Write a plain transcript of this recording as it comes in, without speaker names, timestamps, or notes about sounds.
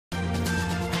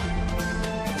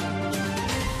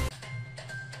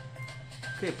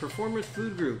Okay, Performance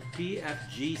Food Group,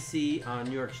 PFGC on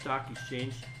New York Stock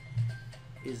Exchange,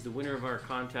 is the winner of our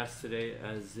contest today,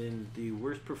 as in the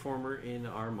worst performer in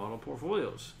our model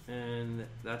portfolios. And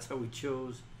that's how we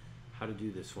chose how to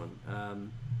do this one.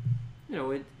 You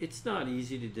know, it's not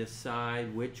easy to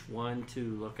decide which one to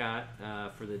look at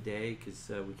for the day, because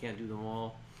we can't do them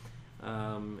all.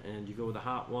 And you go with a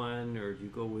hot one, or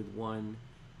you go with one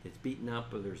that's beaten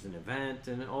up, or there's an event,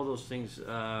 and all those things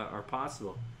are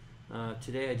possible.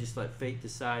 Today I just let fate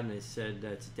decide, and I said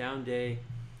it's a down day.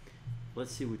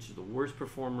 Let's see which the worst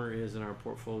performer is in our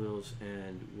portfolios,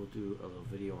 and we'll do a little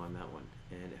video on that one.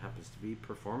 And it happens to be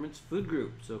Performance Food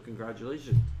Group, so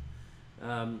congratulations.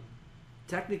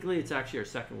 Technically it's actually our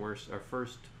second worst. Our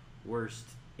first worst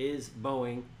is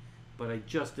Boeing, but I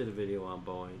just did a video on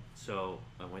Boeing, so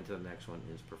I went to the next one,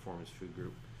 is Performance Food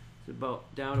Group. It's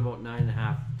down about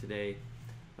 9.5 today.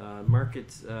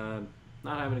 Market's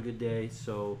not having a good day,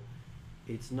 so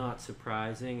it's not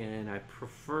surprising, and I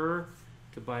prefer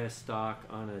to buy a stock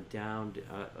on a down,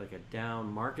 like a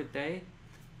down market day,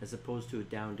 as opposed to a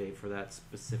down day for that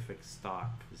specific stock,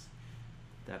 because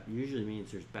that usually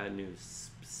means there's bad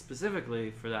news specifically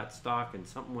for that stock, and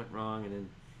something went wrong, and then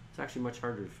it's actually much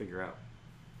harder to figure out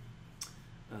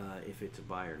if it's a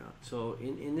buy or not. So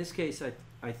in this case,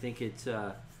 I think it's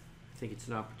an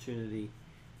opportunity.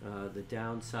 The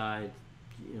downside,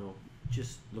 you know,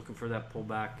 just looking for that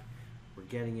pullback. We're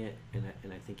getting it, and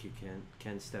I think you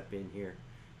can step in here.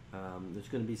 There's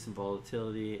going to be some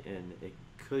volatility, and it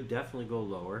could definitely go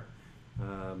lower.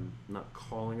 Not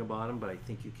calling a bottom, but I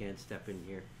think you can step in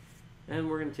here, and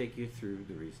we're going to take you through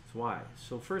the reasons why.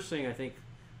 So first thing, I think,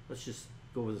 let's just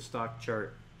go with the stock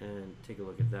chart and take a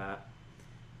look at that.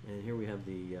 And here we have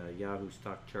the Yahoo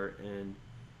stock chart, and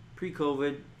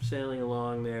pre-COVID, sailing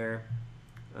along there,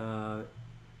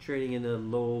 trading in the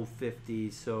low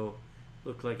 50s, so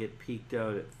looked like it peaked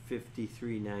out at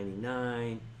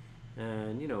 53.99,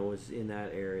 and you know, was in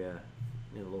that area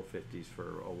in the low 50s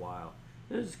for a while.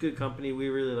 And it's a good company. We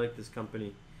really like this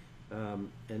company.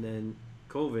 And then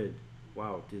COVID,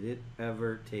 wow, did it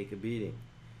ever take a beating?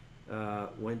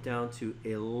 Went down to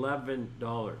 $11.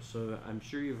 So I'm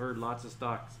sure you've heard lots of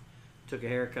stocks took a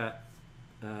haircut,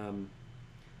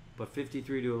 but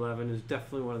 53 to 11 is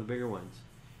definitely one of the bigger ones.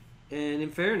 And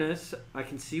in fairness, I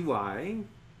can see why.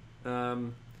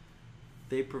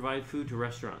 They provide food to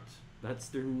restaurants. That's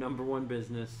their #1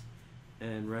 business,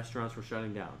 and restaurants were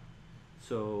shutting down.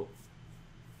 So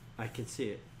I can see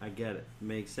it. I get it.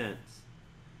 Makes sense.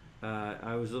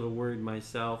 I was a little worried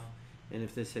myself, and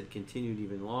if this had continued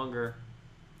even longer,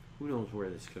 who knows where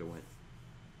this could have went.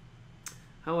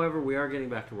 However, we are getting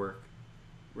back to work.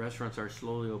 Restaurants are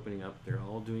slowly opening up. They're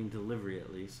all doing delivery,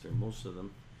 at least, or most of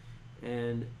them.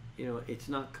 And you know, it's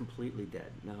not completely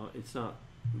dead. Now, it's not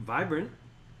vibrant,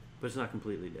 but it's not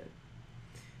completely dead.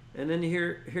 And then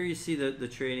here you see the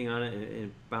trading on it, and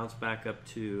it bounced back up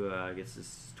to I guess this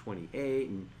is 28,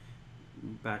 and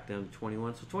back down to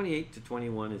 21. So 28 to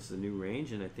 21 is the new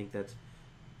range, and I think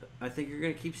you're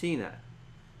going to keep seeing that.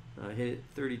 Hit it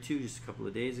 32 just a couple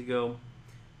of days ago,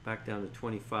 back down to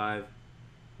 25.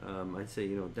 I'd say,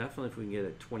 you know, definitely if we can get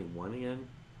at 21 again,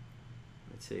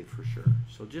 I'd say for sure.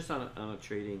 So just on a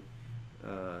trading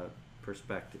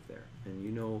perspective there, and you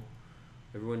know,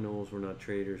 everyone knows we're not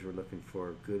traders. We're looking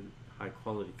for good, high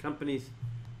quality companies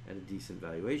at a decent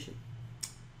valuation.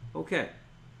 Okay.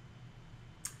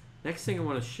 Next thing I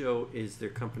want to show is their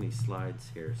company slides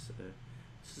here. So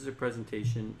this is a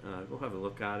presentation. Go have a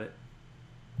look at it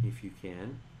if you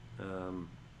can. I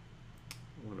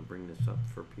want to bring this up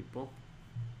for people.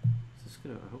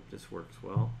 I hope this works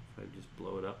well. If I just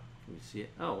blow it up, can you see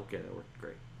it? Oh, okay, that worked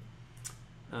great.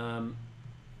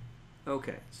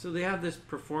 Okay, so they have this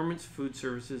Performance Food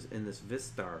Services and this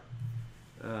Vistar.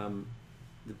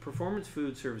 The Performance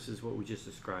Food Services, what we just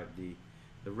described,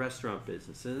 the restaurant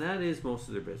business, and that is most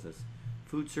of their business.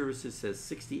 Food Services says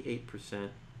 68%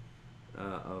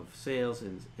 of sales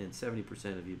and 70%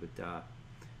 of EBITDA.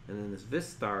 And then this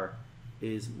Vistar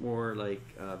is more like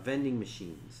vending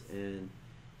machines and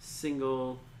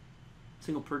single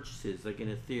purchases, like in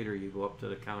a theater, you go up to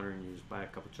the counter and you just buy a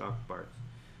couple chocolate bars.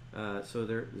 So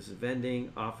this is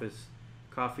vending, office,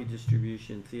 coffee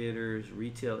distribution, theaters,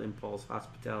 retail, impulse,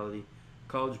 hospitality,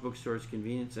 college bookstores,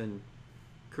 convenience, and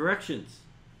corrections.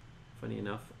 Funny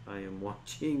enough, I am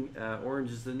watching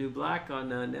Orange is the New Black on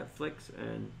Netflix,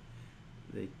 and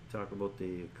they talk about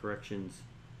the corrections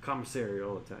commissary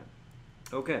all the time.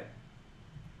 Okay,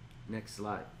 next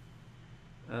slide.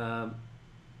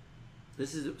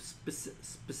 This is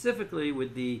specifically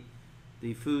with the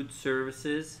food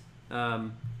services.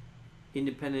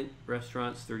 Independent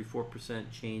restaurants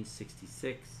 34%, chains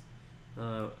 66%,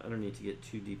 I don't need to get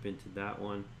too deep into that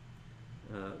one.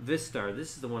 Vistar,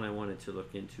 this is the one I wanted to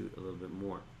look into a little bit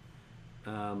more.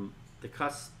 The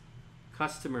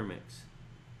customer mix.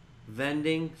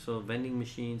 Vending, so vending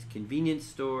machines, convenience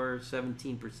store,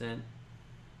 17%,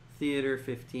 theater,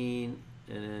 15%, and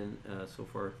then so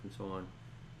forth and so on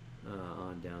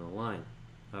down the line.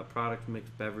 Product mix,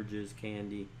 beverages,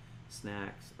 candy,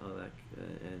 snacks, all that.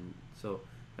 And so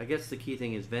I guess the key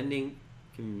thing is vending,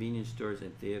 convenience stores,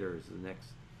 and theater is the next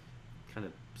kind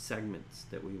of segments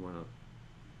that we want to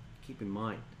keep in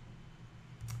mind.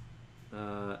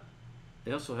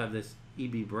 They also have this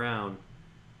E.B. Brown,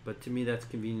 but to me that's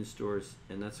convenience stores,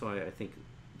 and that's why I think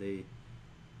they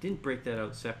didn't break that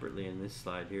out separately in this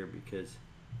slide here, because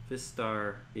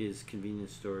Vistar is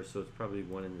convenience stores, so it's probably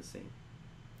one and the same.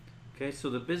 Okay, so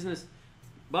the business,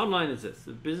 bottom line is this: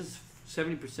 the business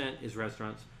 70% is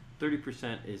restaurants,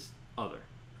 30% is other.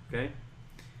 Okay,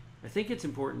 I think it's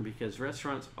important because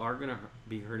restaurants are going to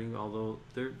be hurting, although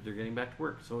they're getting back to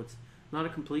work, so it's not a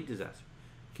complete disaster.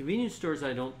 Convenience stores,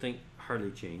 I don't think hardly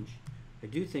change. I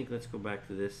do think, let's go back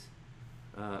to this.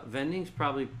 Vending's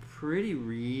probably pretty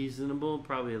reasonable,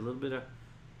 probably a little bit of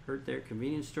hurt there.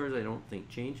 Convenience stores, I don't think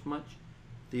changed much.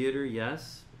 Theater,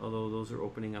 yes, although those are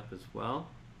opening up as well.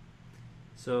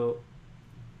 So,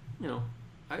 you know,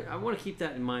 I want to keep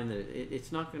that in mind, that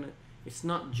it's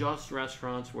not just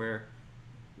restaurants where,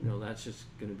 you know, that's just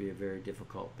going to be a very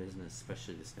difficult business,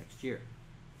 especially this next year.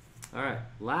 All right,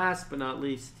 last but not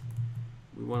least,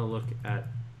 we want to look at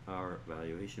our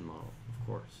valuation model, of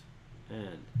course.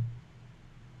 And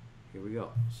here we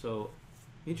go. So,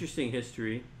 interesting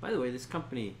history. By the way, this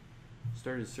company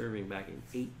started serving back in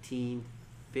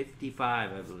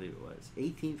 1855, I believe it was.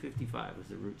 1855 was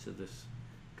the roots of this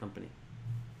company.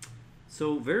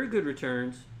 So, very good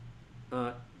returns.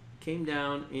 Came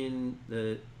down in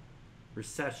the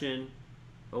recession,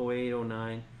 08,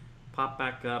 09, popped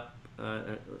back up.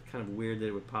 Kind of weird that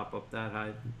it would pop up that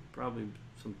high. Probably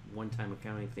some one-time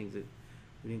accounting things that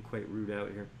we didn't quite root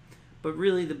out here. But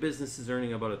really, the business is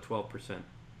earning about a 12%.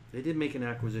 They did make an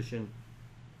acquisition.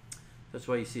 That's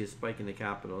why you see a spike in the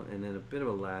capital and then a bit of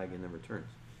a lag in the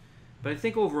returns. But I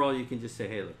think overall, you can just say,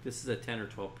 hey, look, this is a 10 or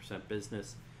 12%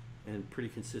 business and pretty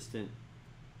consistent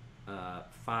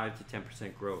 5 to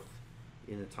 10% growth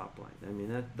in the top line. I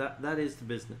mean, that is the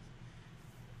business.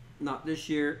 Not this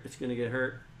year. It's going to get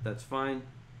hurt. That's fine.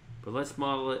 But let's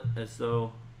model it as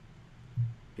though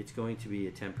it's going to be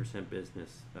a 10%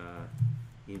 business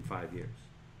in 5 years.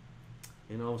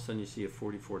 And all of a sudden you see a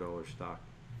 $44 stock.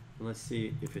 And let's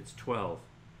see if it's 12,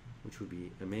 which would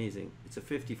be amazing. It's a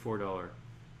 $54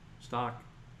 stock.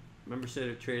 Remember, said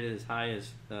it traded as high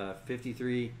as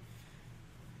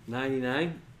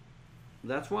 $53.99.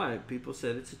 That's why people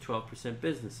said it's a 12%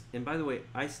 business. And by the way,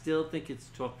 I still think it's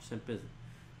a 12% business.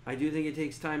 I do think it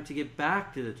takes time to get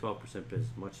back to the 12% business,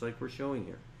 much like we're showing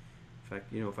here. In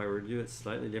fact, you know, if I were to do it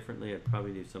slightly differently, I'd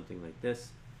probably do something like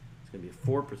this. It's going to be a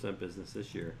 4% business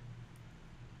this year,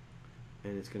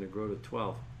 and it's going to grow to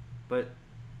 12. But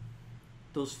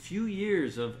those few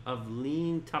years of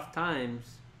lean, tough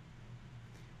times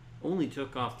only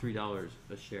took off $3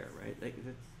 a share, right? Like,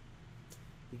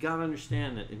 you got to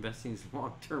understand that investing is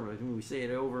long term. I mean, we say it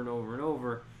over and over and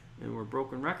over, and we're a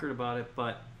broken record about it,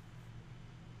 but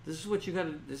this is what you got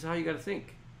to. This is how you got to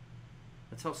think.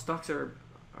 That's how stocks are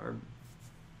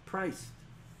priced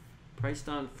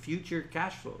on future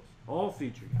cash flows, all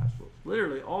future cash flows,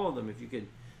 literally all of them. If you could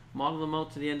model them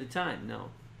out to the end of time. Now,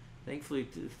 thankfully,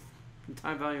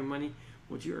 time value of money,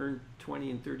 what you earn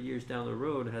 20 and 30 years down the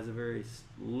road, has a very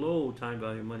low time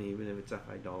value of money, even if it's a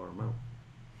high dollar amount.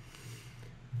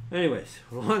 Anyways,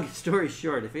 long story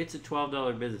short, if it's a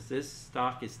 $12 business, this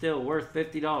stock is still worth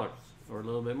 $50 or a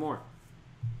little bit more.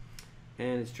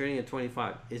 And it's trading at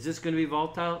 25. Is this going to be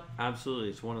volatile? Absolutely.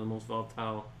 It's one of the most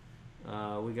volatile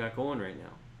we got going right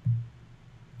now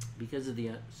because of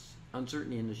the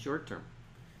uncertainty in the short term.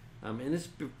 And this,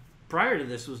 prior to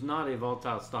this, was not a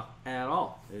volatile stock at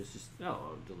all. It was just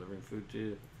delivering food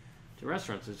to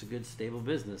restaurants. It's a good, stable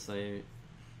business.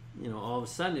 All of a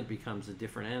sudden it becomes a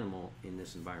different animal in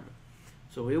this environment.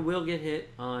 So it will get hit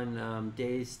on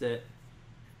days that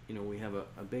we have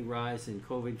a big rise in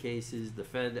COVID cases. The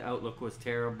Fed outlook was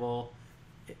terrible.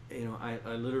 I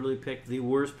literally picked the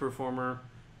worst performer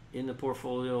in the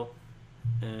portfolio,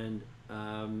 and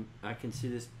I can see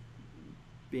this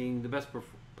being the best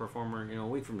performer a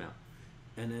week from now,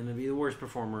 and then it'll be the worst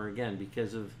performer again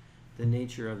because of the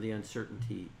nature of the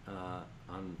uncertainty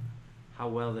on how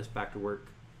well this back to work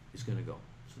is going to go.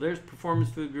 So there's Performance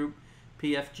Food Group,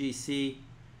 PFGC,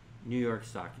 New York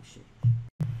Stock Exchange.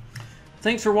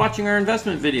 Thanks for watching our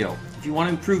investment video. If you want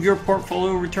to improve your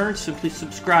portfolio returns, simply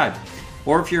subscribe.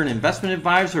 Or if you're an investment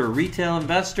advisor or retail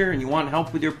investor and you want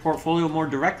help with your portfolio more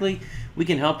directly, we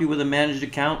can help you with a managed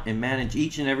account and manage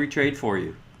each and every trade for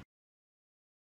you.